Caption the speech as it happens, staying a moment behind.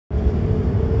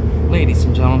Ladies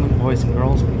and gentlemen, boys and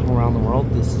girls, people around the world,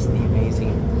 this is the amazing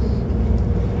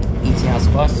ETS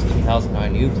bus,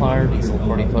 2009 new flyer, diesel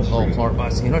 40-foot low floor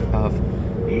bus unit of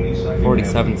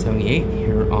 4778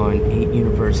 here on 8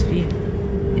 University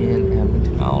in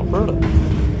Edmonton, Alberta.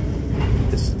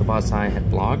 This is the bus I had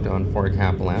vlogged on Fort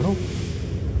Capilano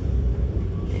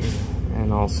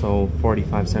and also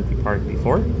 45 Century Park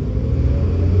before,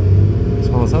 as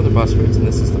well as other bus routes, and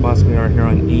this is the bus we are here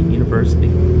on 8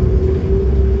 University.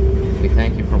 We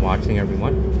thank you for watching,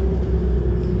 everyone.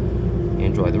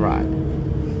 Enjoy the ride.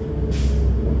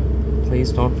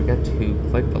 Please don't forget to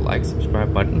click the like,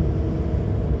 subscribe button.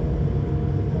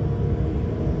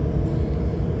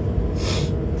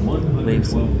 Leave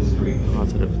some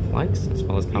positive likes as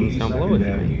well as comments down below if you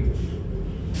may.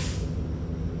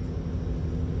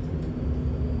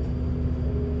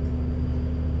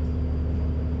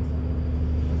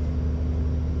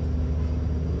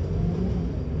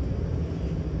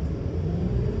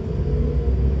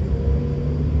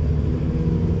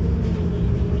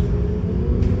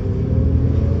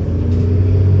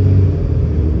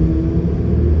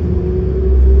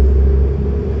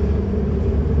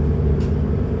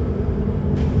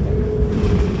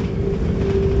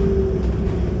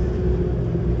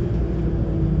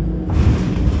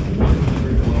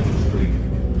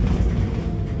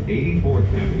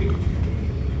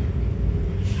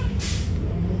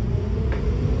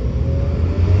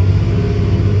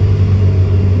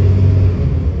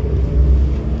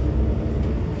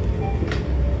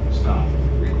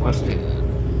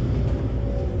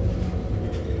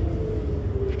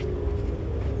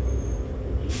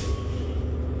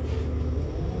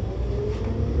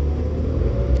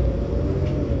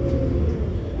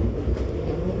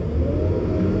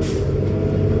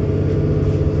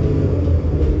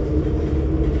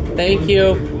 Thank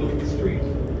you.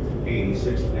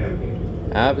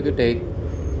 Have a good day.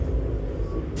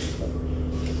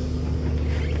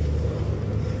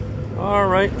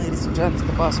 Alright, ladies and gents,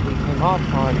 the bus we came off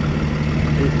on 8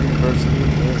 University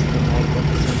is the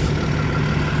magnificent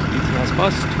ETS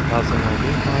bus,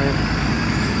 2019 flyer,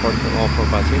 supported for all 4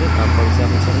 bus unit,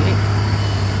 4778.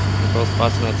 Close the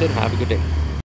bus, and that's it. Have a good day.